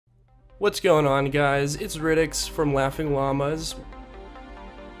What's going on, guys? It's Riddix from Laughing Llamas.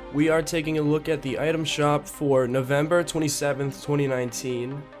 We are taking a look at the item shop for November 27th,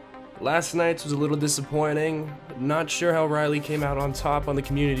 2019. Last night's was a little disappointing. Not sure how Riley came out on top on the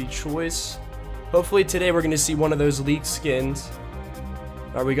community choice. Hopefully today we're going to see one of those leaked skins.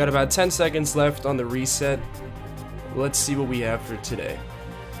 Alright, we got about 10 seconds left on the reset. Let's see what we have for today.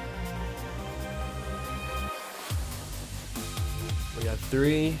 We got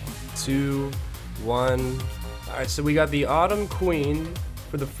 3, 2, 1. Alright, so we got the Autumn Queen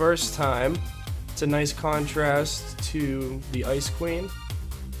for the first time. It's a nice contrast to the Ice Queen.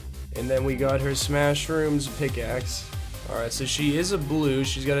 And then we got her Smash Room's pickaxe. Alright, so she is a blue.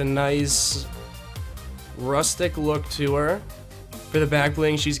 She's got a nice rustic look to her. For the back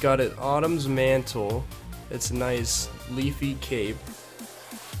bling, she's got an Autumn's Mantle. It's a nice leafy cape.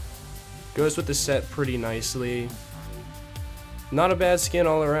 Goes with the set pretty nicely. Not a bad skin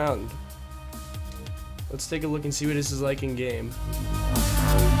all around. Let's take a look and see what this is like in game.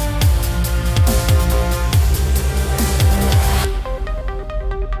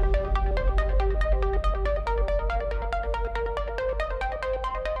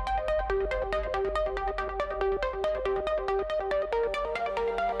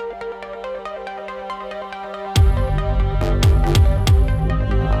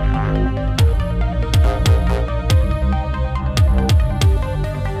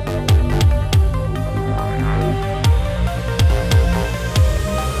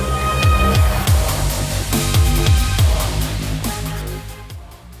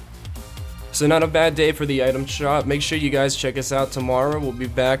 So not a bad day for the item shop. Make sure you guys check us out tomorrow. We'll be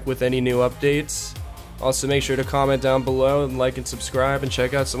back with any new updates. Also make sure to comment down below and like and subscribe and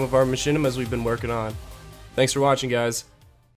check out some of our machinimas we've been working on. Thanks for watching, guys.